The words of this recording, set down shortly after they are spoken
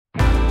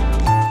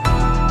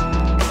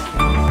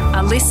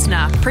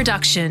listener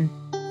production.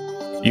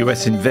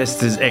 US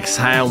investors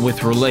exhale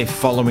with relief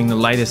following the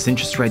latest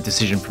interest rate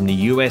decision from the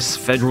US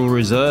Federal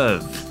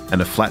Reserve.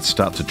 And a flat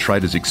start to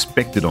trade is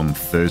expected on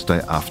Thursday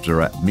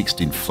after a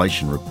mixed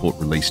inflation report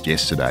released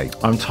yesterday.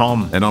 I'm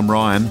Tom. And I'm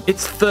Ryan.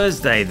 It's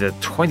Thursday, the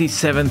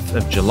 27th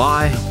of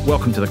July.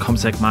 Welcome to the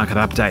CommSec Market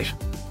Update.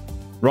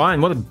 Ryan,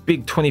 what a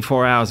big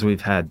 24 hours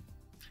we've had.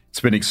 It's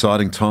been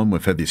exciting, Tom.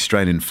 We've had the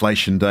Australian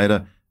inflation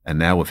data, and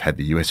now we've had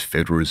the US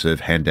Federal Reserve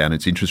hand down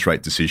its interest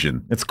rate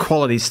decision. It's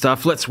quality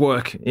stuff. Let's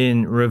work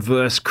in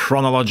reverse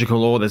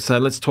chronological order. So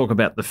let's talk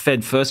about the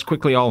Fed first.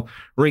 Quickly, I'll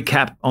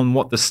recap on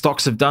what the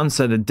stocks have done.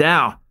 So the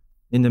Dow,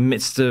 in the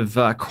midst of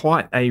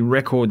quite a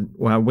record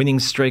winning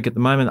streak at the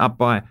moment, up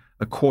by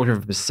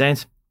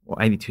 0.25% or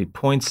 82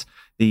 points.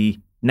 The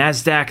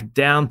NASDAQ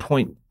down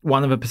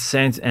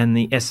 0.1%, and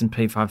the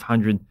S&P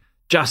 500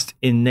 just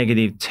in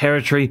negative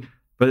territory.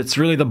 But it's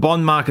really the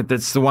bond market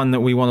that's the one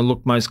that we want to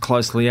look most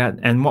closely at.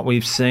 And what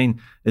we've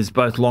seen is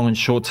both long and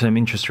short-term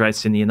interest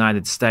rates in the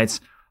United States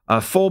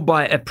fall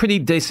by a pretty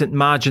decent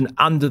margin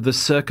under the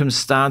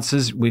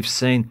circumstances. We've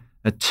seen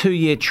a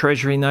 2-year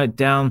Treasury note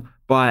down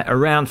by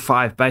around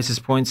 5 basis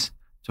points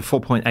to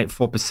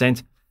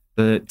 4.84%.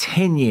 The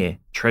 10-year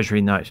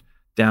Treasury note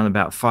down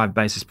about 5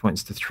 basis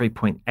points to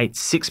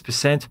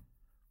 3.86%.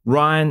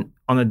 Ryan,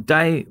 on a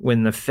day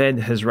when the Fed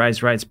has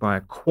raised rates by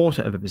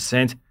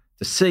 0.25%,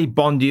 to see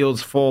bond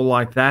yields fall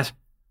like that,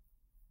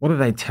 what are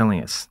they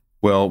telling us?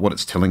 Well, what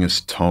it's telling us,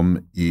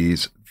 Tom,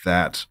 is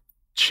that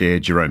Chair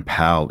Jerome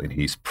Powell in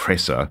his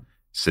presser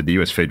said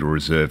the US Federal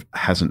Reserve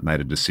hasn't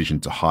made a decision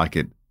to hike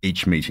at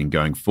each meeting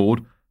going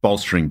forward,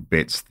 bolstering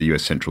bets the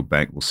US Central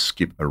Bank will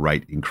skip a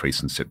rate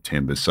increase in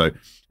September. So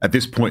at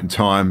this point in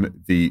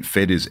time, the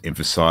Fed is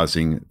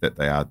emphasising that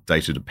they are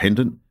data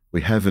dependent.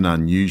 We have an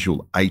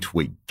unusual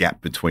 8-week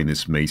gap between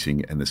this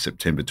meeting and the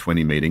September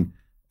 20 meeting.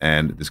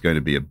 And there's going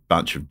to be a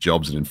bunch of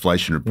jobs and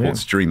inflation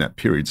reports during that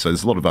period. So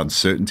there's a lot of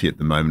uncertainty at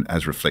the moment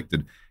as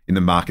reflected in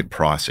the market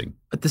pricing.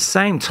 At the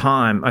same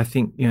time, I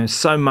think,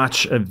 so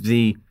much of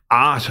the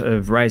art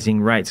of raising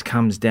rates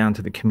comes down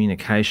to the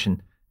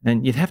communication.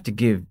 And you'd have to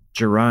give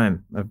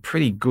Jerome a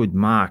pretty good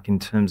mark in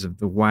terms of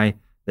the way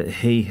that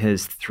he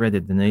has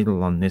threaded the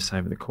needle on this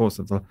over the course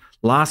of the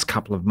last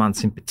couple of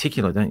months in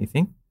particular, don't you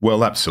think?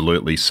 Well,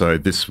 absolutely. So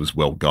this was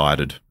well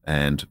guided,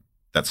 and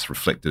that's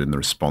reflected in the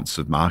response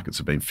of markets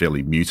have been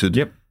fairly muted.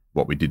 Yep.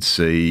 What we did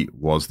see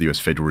was the US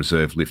Federal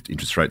Reserve lift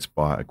interest rates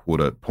by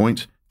 0.25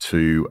 point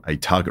to a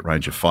target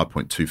range of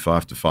 5.25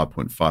 to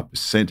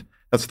 5.5%.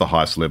 That's the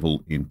highest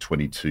level in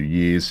 22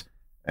 years.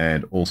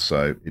 And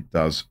also it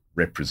does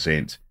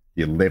represent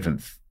the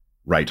 11th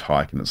rate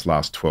hike in its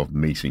last 12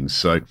 meetings.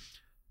 So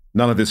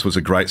none of this was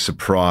a great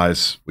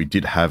surprise. We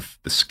did have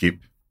the skip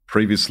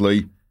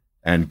previously.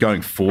 And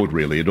going forward,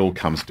 really, it all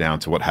comes down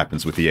to what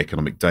happens with the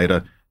economic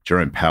data.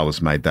 Jerome Powell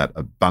has made that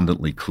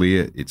abundantly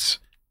clear. It's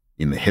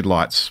in the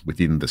headlights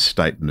within the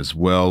statement as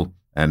well.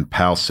 And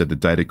Powell said the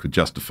data could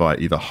justify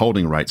either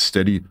holding rates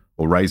steady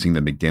or raising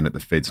them again at the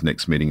Fed's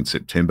next meeting in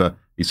September.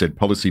 He said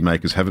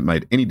policymakers haven't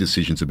made any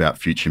decisions about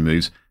future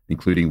moves,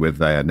 including whether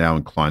they are now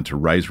inclined to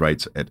raise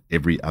rates at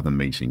every other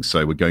meeting.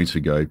 So we're going to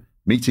go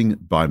meeting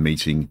by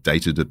meeting,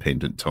 data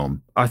dependent,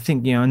 Tom. I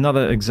think,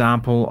 another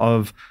example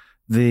of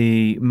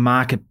the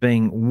market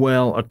being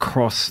well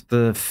across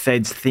the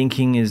Fed's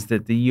thinking is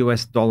that the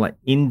US dollar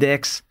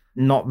index,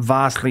 not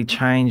vastly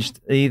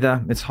changed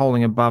either. It's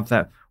holding above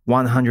that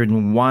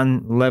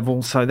 101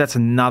 level. So that's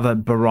another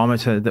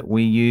barometer that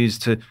we use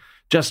to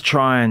just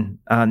try and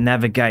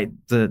navigate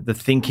the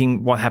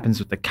thinking, what happens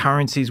with the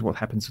currencies, what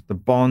happens with the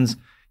bonds.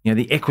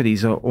 The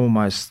equities are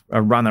almost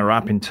a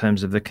runner-up in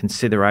terms of the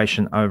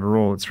consideration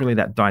overall. It's really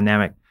that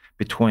dynamic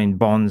between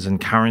bonds and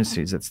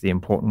currencies. That's the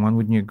important one.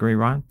 Wouldn't you agree,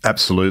 Ryan?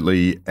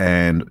 Absolutely.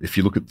 And if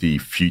you look at the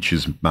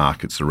futures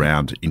markets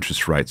around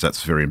interest rates,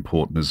 that's very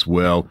important as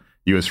well.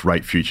 US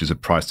rate futures are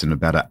priced in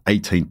about an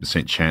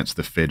 18% chance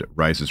the Fed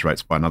raises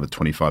rates by another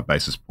 25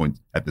 basis points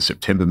at the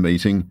September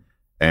meeting.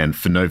 And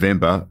for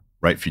November,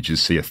 rate futures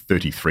see a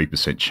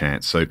 33%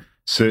 chance. So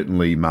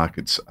certainly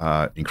markets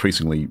are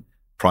increasingly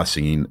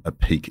pricing in a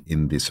peak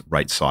in this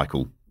rate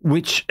cycle.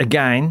 Which,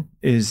 again,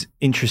 is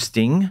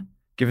interesting,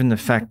 given the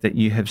fact that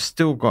you have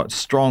still got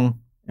strong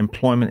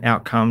employment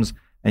outcomes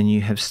and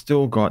you have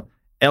still got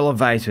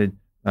elevated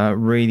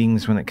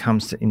readings when it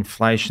comes to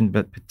inflation,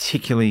 but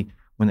particularly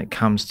when it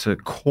comes to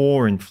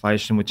core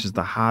inflation, which is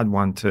the hard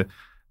one to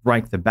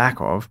break the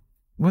back of.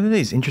 What are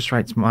these interest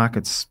rates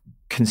markets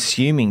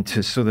consuming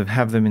to sort of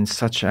have them in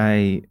such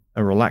a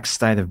relaxed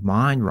state of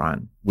mind,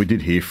 Ryan? We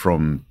did hear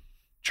from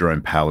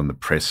Jerome Powell in the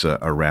presser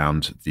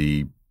around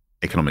the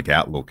economic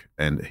outlook,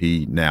 and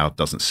he now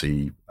doesn't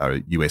see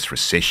a US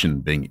recession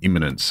being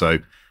imminent. So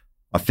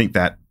I think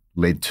that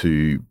led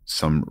to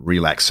some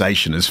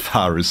relaxation as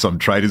far as some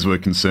traders were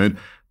concerned.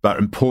 But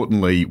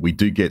importantly, we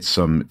do get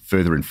some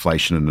further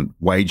inflation and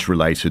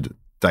wage-related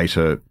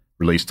data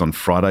released on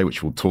Friday,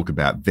 which we'll talk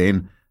about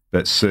then.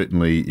 But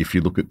certainly, if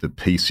you look at the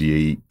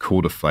PCE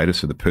core deflator,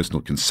 so the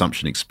personal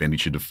consumption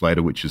expenditure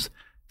deflator, which is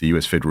the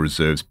US Federal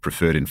Reserve's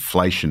preferred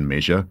inflation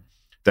measure,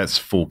 that's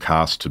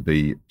forecast to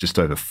be just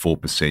over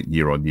 4%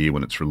 year on year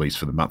when it's released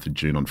for the month of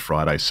June on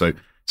Friday. So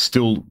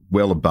still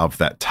well above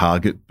that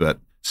target, but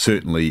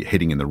certainly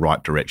heading in the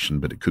right direction,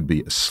 but it could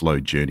be a slow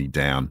journey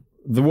down.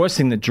 The worst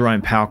thing that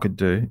Jerome Powell could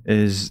do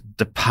is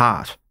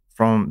depart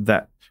from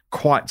that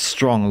quite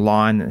strong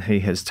line that he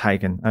has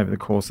taken over the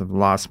course of the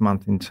last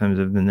month in terms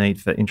of the need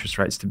for interest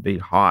rates to be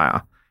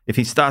higher. If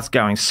he starts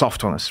going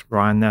soft on us,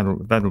 Ryan,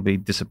 that'll be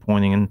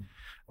disappointing. And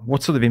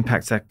what sort of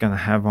impact is that going to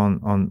have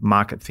on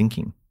market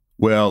thinking?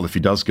 Well, if he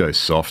does go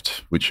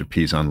soft, which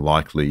appears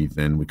unlikely,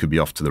 then we could be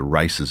off to the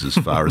races as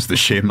far as the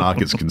share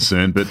market's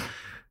concerned. But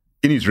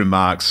in his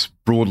remarks,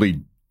 broadly,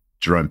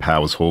 Jerome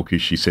Powell was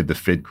hawkish. He said the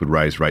Fed could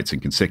raise rates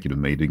in consecutive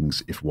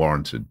meetings if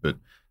warranted. But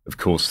of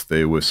course,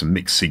 there were some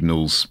mixed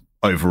signals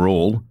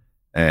overall,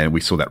 and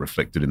we saw that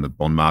reflected in the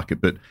bond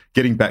market. But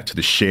getting back to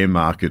the share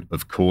market,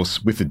 of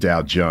course, with the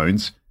Dow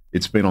Jones,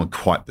 it's been on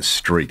quite the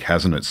streak,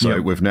 hasn't it? So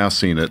We've now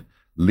seen it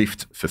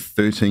lift for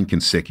 13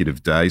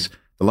 consecutive days.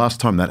 The last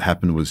time that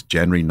happened was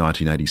January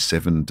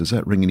 1987. Does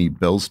that ring any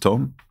bells,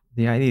 Tom?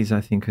 The 80s,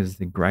 I think, is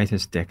the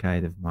greatest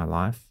decade of my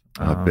life.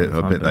 I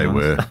bet they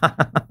were.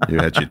 You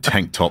had your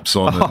tank tops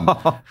on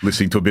and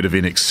listening to a bit of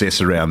In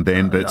Excess around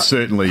then, but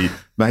certainly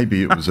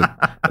maybe it was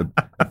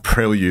a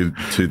prelude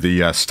to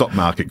the stock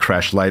market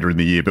crash later in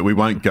the year, but we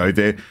won't go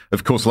there.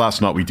 Of course,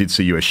 last night we did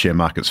see US share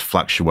markets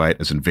fluctuate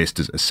as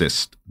investors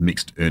assessed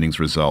mixed earnings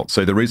results.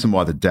 So the reason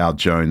why the Dow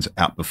Jones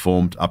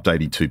outperformed, up to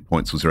 82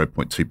 points or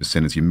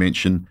 0.2%, as you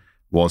mentioned,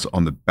 was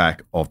on the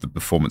back of the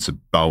performance of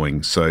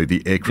Boeing. So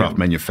the aircraft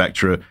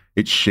manufacturer,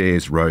 its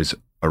shares rose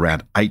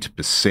around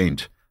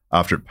 8%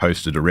 after it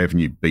posted a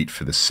revenue beat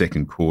for the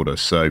second quarter.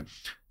 So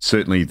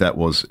certainly that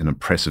was an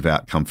impressive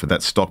outcome for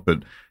that stock.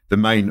 But the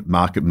main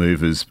market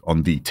movers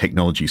on the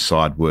technology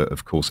side were,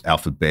 of course,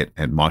 Alphabet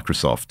and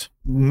Microsoft.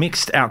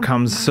 Mixed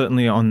outcomes,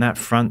 certainly on that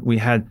front. We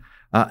had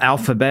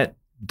Alphabet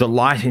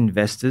delight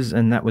investors,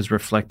 and that was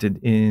reflected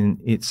in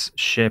its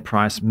share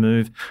price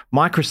move.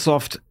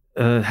 Microsoft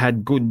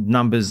had good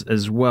numbers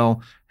as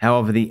well.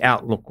 However, the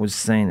outlook was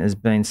seen as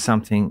being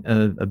something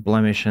of a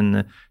blemish, and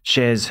the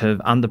shares have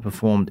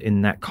underperformed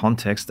in that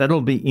context.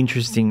 That'll be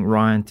interesting,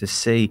 Ryan, to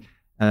see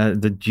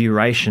the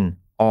duration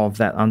of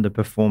that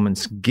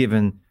underperformance,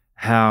 given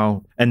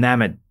how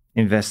enamored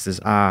investors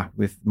are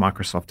with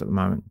Microsoft at the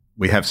moment.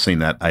 We have seen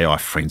that AI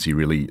frenzy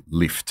really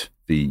lift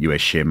the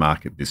US share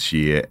market this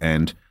year,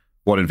 and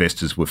what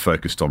investors were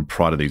focused on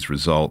prior to these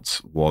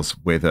results was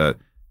whether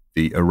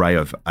the array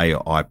of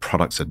AI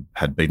products that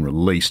had been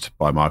released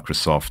by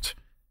Microsoft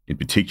in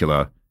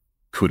particular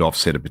could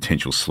offset a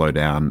potential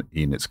slowdown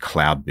in its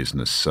cloud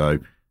business. So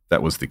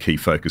that was the key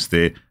focus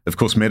there. Of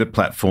course, Meta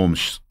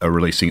Platforms are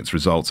releasing its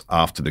results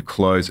after the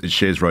close. Its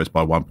shares rose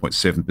by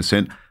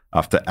 1.7%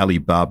 after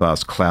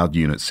Alibaba's cloud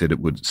unit said it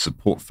would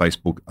support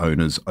Facebook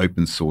owners'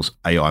 open source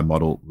AI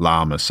model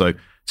Llama. So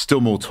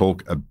still more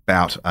talk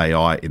about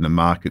AI in the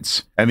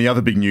markets. And the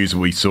other big news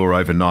we saw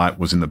overnight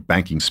was in the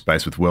banking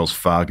space with Wells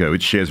Fargo.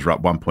 Its shares were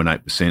up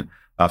 1.8%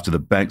 after the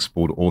bank's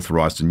board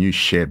authorised a new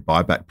share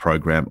buyback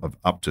program of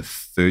up to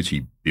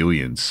 $30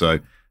 billion. So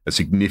a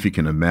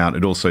significant amount.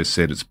 It also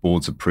said its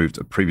boards approved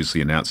a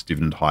previously announced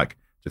dividend hike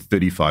to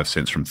 35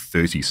 cents from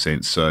 30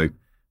 cents. So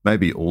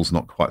maybe all's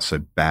not quite so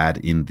bad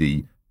in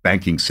the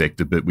banking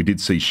sector, but we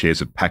did see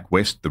shares of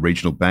PacWest, the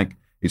regional bank.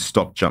 Its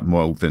stock jumped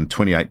more than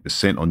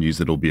 28% on news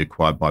that it'll be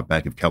acquired by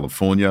Bank of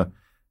California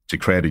to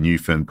create a new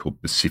firm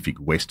called Pacific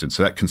Western.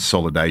 So that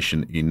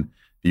consolidation in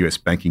the US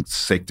banking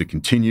sector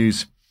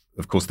continues.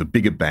 Of course, the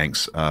bigger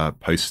banks are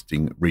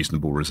posting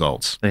reasonable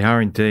results. They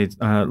are indeed.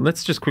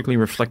 Let's just quickly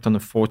reflect on the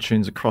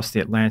fortunes across the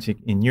Atlantic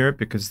in Europe,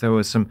 because there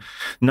were some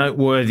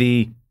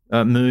noteworthy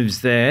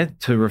moves there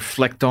to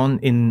reflect on.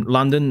 In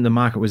London, the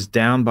market was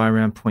down by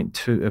around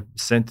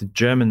 0.2%. The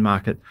German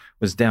market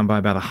was down by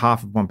about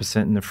 0.5%,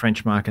 and the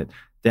French market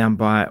down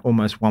by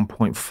almost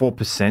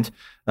 1.4%.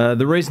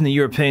 The reason the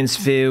European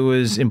sphere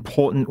was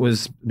important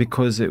was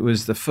because it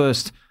was the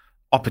first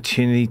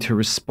opportunity to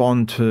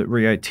respond to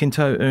Rio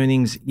Tinto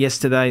earnings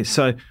yesterday.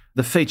 So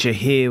the feature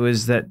here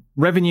was that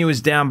revenue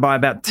was down by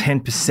about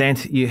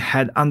 10%. You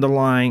had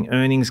underlying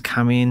earnings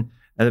come in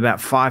at about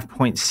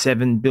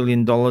 $5.7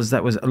 billion.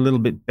 That was a little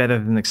bit better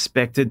than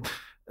expected.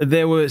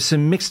 There were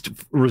some mixed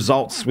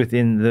results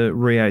within the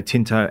Rio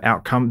Tinto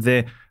outcome.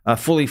 Their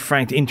fully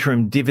franked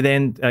interim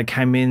dividend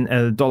came in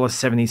at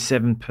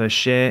 $1.77 per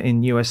share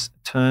in US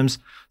terms.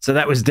 So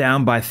that was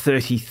down by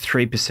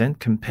 33%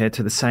 compared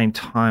to the same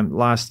time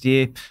last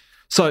year.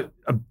 So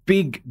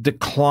big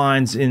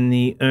declines in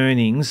the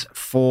earnings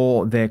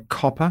for their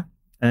copper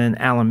and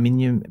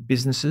aluminium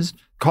businesses.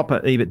 Copper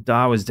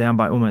EBITDA was down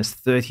by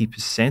almost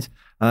 30%.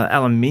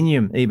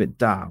 Aluminium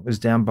EBITDA was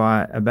down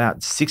by about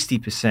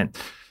 60%.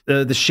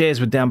 The shares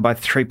were down by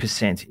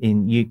 3%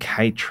 in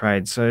UK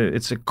trade. So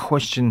it's a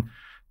question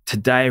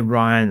today,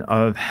 Ryan,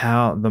 of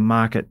how the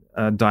market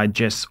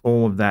digests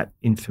all of that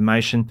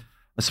information.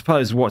 I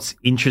suppose what's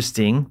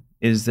interesting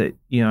is that,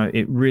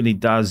 it really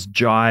does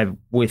jive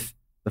with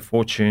the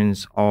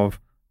fortunes of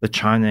the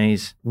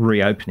Chinese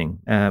reopening,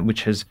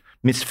 which has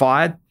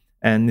misfired,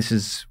 and this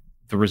is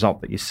the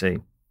result that you see.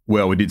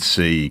 Well, we did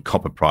see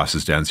copper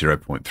prices down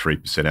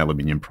 0.3%,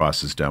 aluminium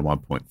prices down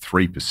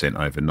 1.3%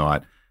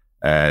 overnight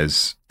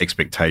as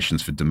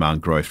expectations for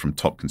demand growth from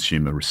top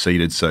consumer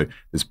receded. So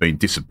there's been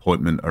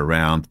disappointment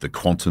around the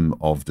quantum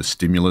of the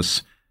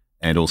stimulus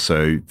and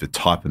also the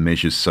type of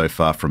measures so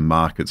far from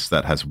markets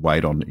that has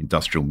weighed on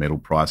industrial metal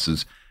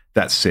prices.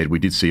 That said, we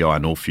did see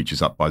iron ore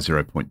futures up by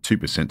 0.2%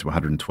 to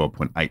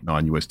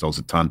 $112.89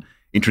 a tonne.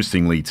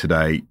 Interestingly,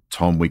 today,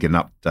 Tom, we get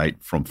an update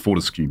from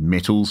Fortescue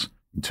Metals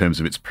in terms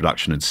of its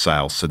production and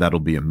sales. So that'll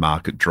be a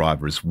market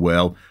driver as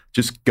well.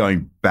 Just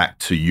going back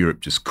to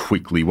Europe just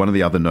quickly, one of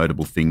the other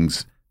notable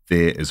things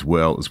there as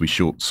well as we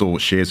saw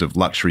shares of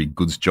luxury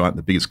goods giant,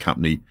 the biggest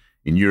company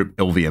in Europe,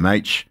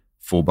 LVMH,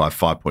 fall by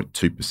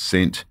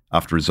 5.2%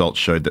 after results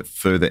showed that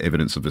further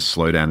evidence of a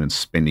slowdown in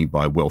spending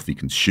by wealthy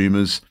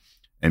consumers.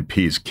 And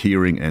Piers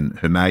Kering and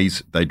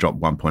Hermès, they dropped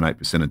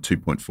 1.8% and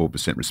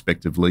 2.4%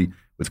 respectively,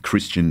 with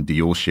Christian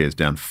Dior shares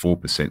down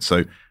 4%.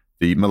 So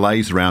the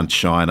malaise around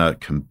China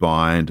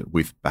combined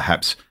with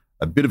perhaps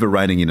a bit of a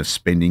reining in of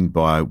spending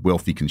by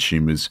wealthy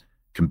consumers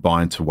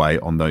combined to weigh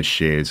on those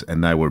shares,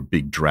 and they were a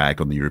big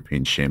drag on the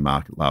European share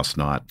market last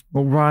night.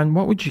 Well, Ryan,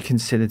 what would you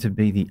consider to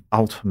be the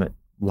ultimate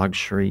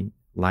luxury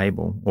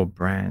label or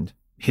brand?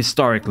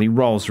 Historically,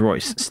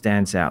 Rolls-Royce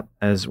stands out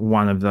as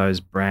one of those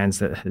brands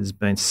that has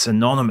been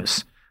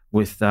synonymous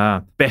with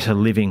better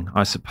living,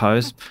 I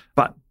suppose.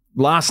 But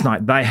last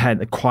night, they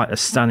had quite a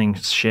stunning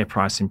share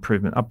price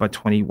improvement, up by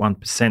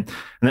 21%.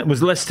 And it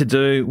was less to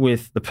do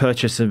with the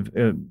purchase of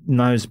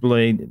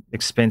nosebleed,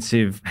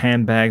 expensive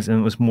handbags, and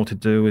it was more to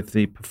do with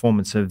the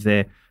performance of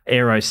their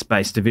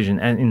aerospace division.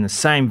 And in the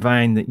same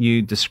vein that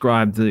you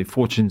described the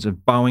fortunes of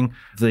Boeing,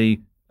 the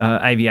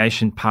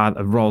aviation part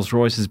of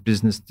Rolls-Royce's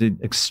business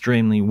did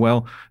extremely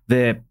well.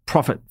 Their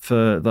profit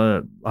for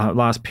the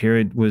last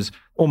period was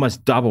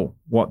almost double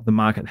what the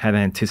market had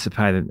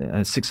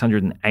anticipated,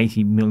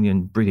 680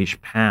 million British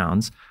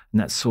pounds,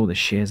 and that saw the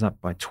shares up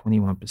by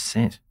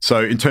 21%.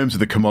 So in terms of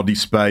the commodity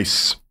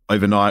space,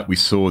 overnight we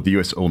saw the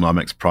US oil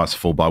NYMEX price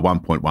fall by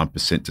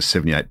 1.1% to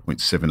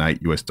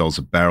 $78.78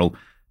 a barrel.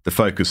 The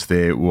focus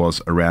there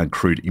was around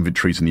crude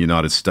inventories in the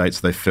United States.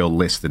 They fell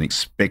less than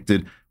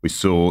expected. We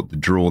saw the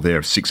draw there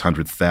of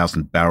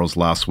 600,000 barrels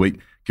last week,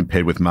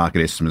 compared with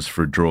market estimates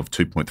for a draw of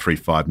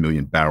 2.35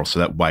 million barrels. So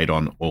that weighed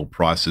on oil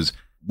prices.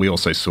 We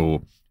also saw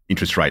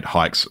interest rate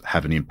hikes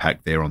have an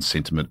impact there on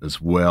sentiment as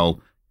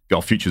well.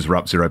 Gold futures were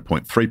up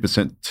 0.3%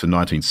 to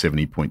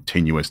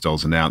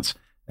 $19.70.10 an ounce.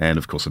 And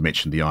of course, I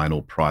mentioned the iron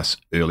ore price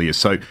earlier.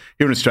 So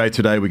here in Australia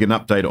today, we get an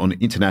update on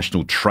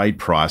international trade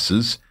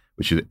prices,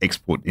 which are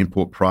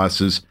export-import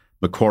prices.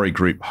 Macquarie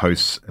Group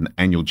hosts an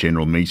annual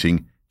general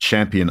meeting.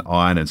 Champion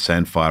Iron and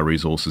Sandfire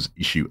Resources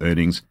issue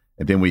earnings.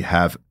 And then we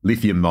have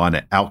lithium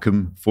miner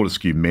Allkem,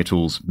 Fortescue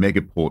Metals,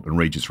 Megaport and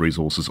Regis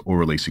Resources all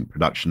releasing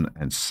production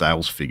and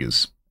sales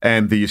figures.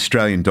 And the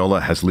Australian dollar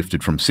has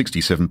lifted from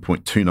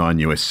 67.29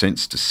 US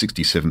cents to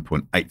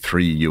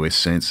 67.83 US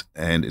cents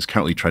and is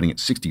currently trading at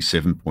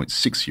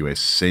 67.6 US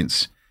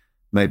cents.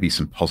 Maybe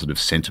some positive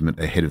sentiment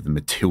ahead of the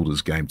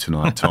Matildas game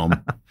tonight,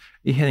 Tom. Are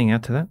you heading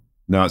out to that?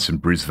 No, it's in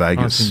Vegas.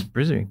 Oh, it's in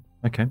Brisbane.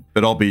 Okay.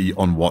 But I'll be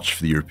on watch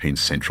for the European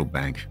Central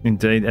Bank.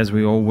 Indeed, as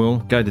we all will.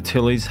 Go to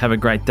Tilly's. Have a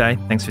great day.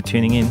 Thanks for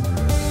tuning in.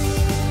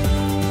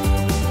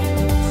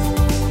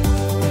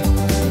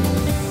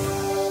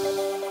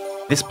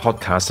 This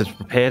podcast is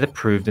prepared,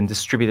 approved and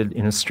distributed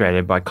in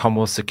Australia by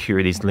Commonwealth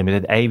Securities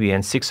Limited,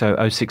 ABN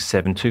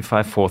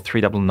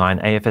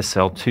 60067254399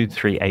 AFSL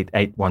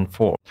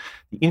 238814.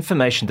 The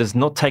information does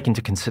not take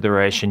into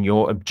consideration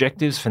your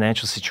objectives,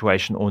 financial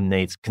situation or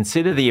needs.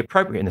 Consider the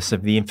appropriateness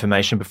of the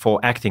information before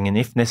acting and,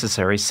 if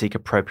necessary, seek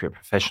appropriate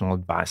professional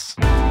advice.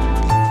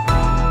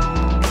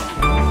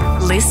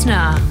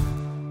 Listener.